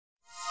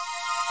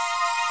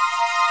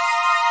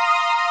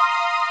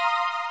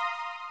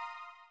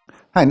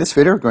Hi, in this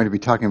video we're going to be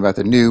talking about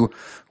the new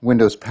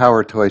Windows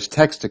PowerToys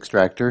text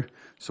extractor.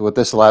 So what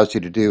this allows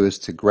you to do is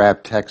to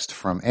grab text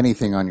from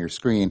anything on your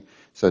screen,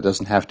 so it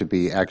doesn't have to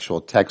be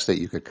actual text that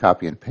you could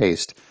copy and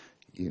paste.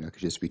 It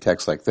could just be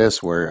text like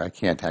this where I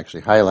can't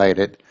actually highlight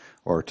it,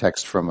 or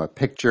text from a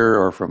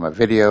picture or from a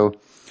video.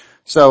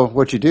 So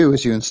what you do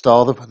is you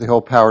install the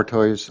whole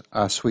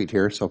PowerToys suite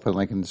here, so I'll put a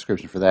link in the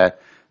description for that.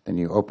 Then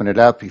you open it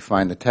up, you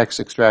find the text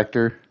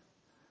extractor,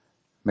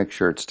 make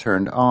sure it's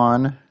turned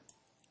on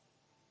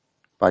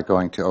by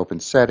going to Open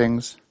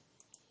Settings.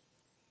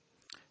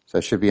 So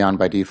it should be on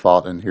by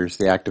default, and here's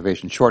the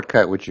activation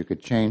shortcut, which you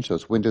could change. So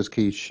it's Windows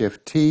key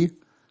Shift T.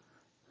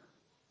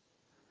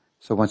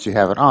 So once you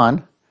have it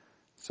on,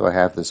 so I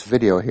have this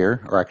video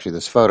here, or actually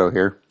this photo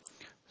here,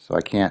 so I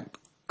can't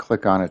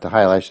click on it to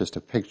highlight. It's just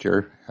a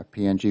picture, a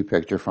PNG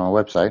picture from a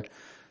website.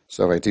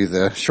 So I do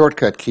the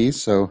shortcut keys,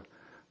 so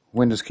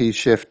Windows key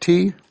Shift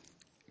T,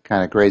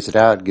 kind of grays it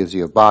out, gives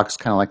you a box,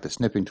 kind of like the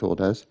snipping tool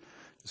does.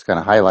 Just kind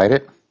of highlight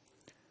it,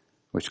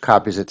 which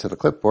copies it to the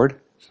clipboard.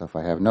 So if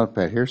I have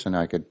Notepad here, so now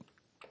I could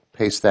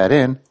paste that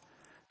in,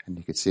 and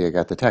you can see I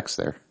got the text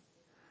there.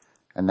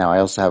 And now I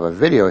also have a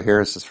video here.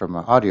 This is from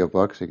an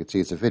audiobook, so you can see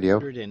it's a video.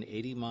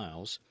 180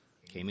 miles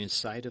came in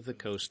sight of the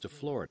coast of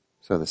Florida.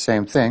 So the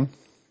same thing.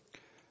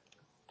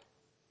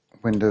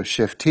 Windows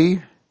Shift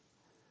T,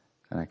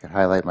 and I can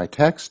highlight my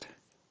text,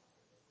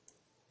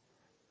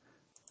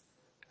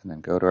 and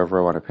then go to wherever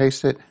I want to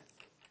paste it,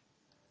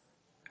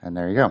 and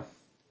there you go.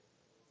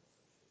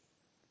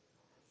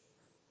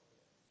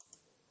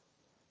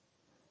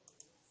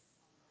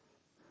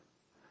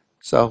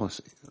 So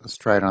let's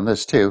try it on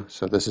this too.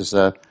 So this is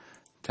a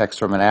text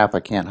from an app.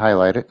 I can't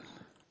highlight it.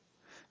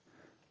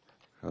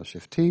 Control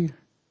Shift T.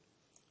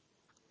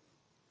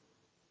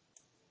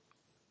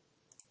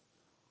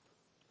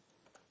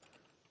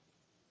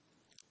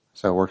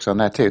 So it works on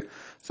that too.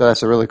 So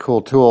that's a really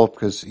cool tool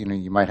because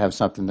you might have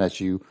something that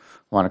you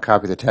want to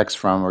copy the text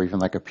from, or even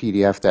like a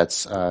PDF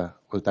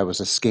that was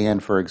a scan,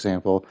 for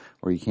example,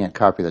 where you can't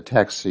copy the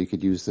text. So you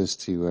could use this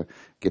to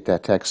get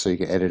that text, so you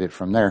can edit it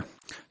from there.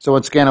 So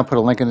once again, I'll put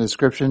a link in the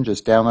description.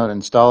 Just download and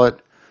install it,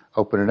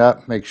 open it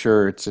up, make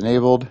sure it's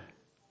enabled,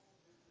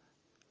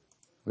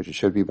 which it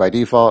should be by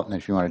default. And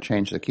if you want to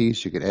change the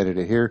keys, you can edit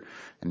it here,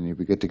 and you'll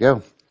be good to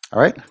go. All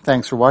right,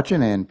 thanks for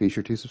watching, and be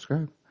sure to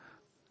subscribe.